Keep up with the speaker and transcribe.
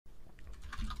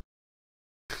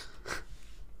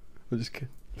I'm just kidding.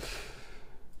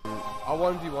 I'll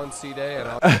 1v1 Ceeday and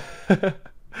I'll...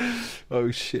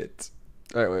 Oh shit.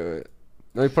 Alright, wait.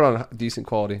 Let me put on decent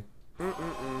quality.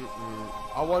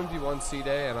 I'll 1v1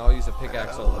 Ceeday and I'll use a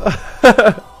pickaxe only.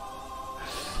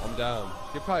 I'm down.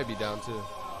 You'll probably be down too.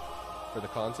 For the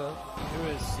content. Who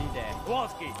is Ceeday?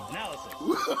 Kowalski, analysis.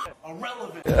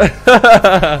 Irrelevant.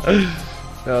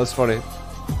 That was funny.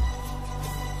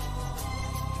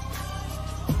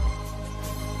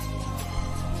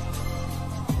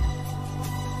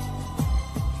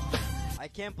 I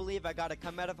can't believe I gotta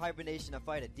come out of hibernation to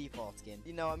fight a default skin.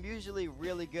 You know, I'm usually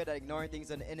really good at ignoring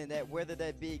things on the internet, whether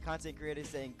that be content creators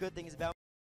saying good things about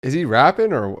Is he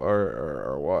rapping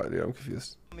or what? Dude, I'm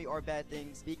confused. me or bad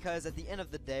things, because at the end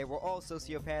of the day, we're all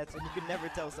sociopaths and you can never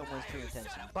tell someone's true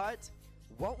intention. But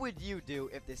what would you do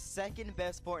if the second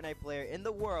best Fortnite player in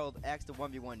the world asked to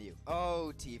 1v1 you?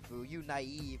 Oh, Tfue, you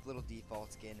naive little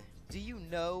default skin. Do you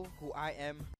know who I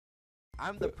am?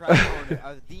 I'm the proud owner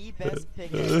of the best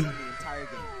pickaxe in the entire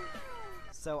game.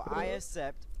 So I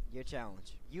accept your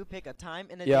challenge. You pick a time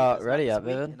and a day Yeah, this ready next up,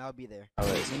 week, Vivid? and I'll be there. Oh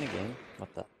wait, is he in the game?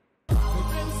 What the?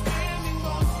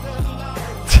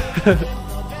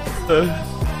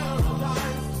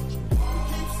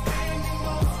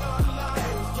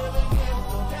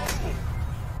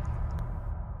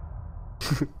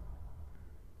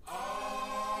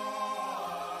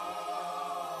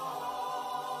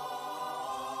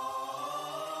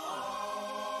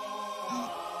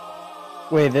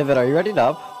 Wait, Vivid, are you ready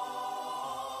up?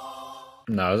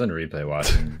 No, I was in replay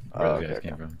watching where Oh, the guys okay,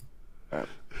 came from.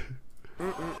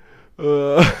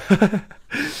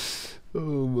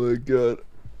 Oh my god.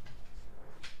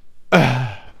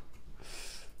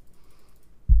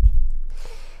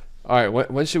 Alright,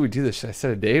 when should we do this? Should I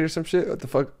set a date or some shit? What the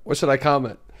fuck? What should I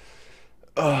comment?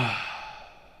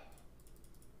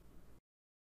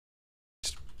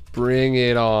 Just bring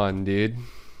it on, dude.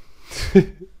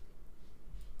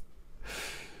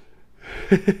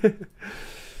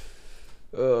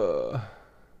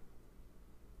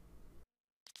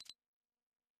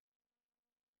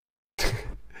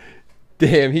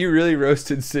 Damn, he really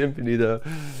roasted Symphony though.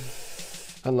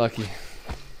 Unlucky.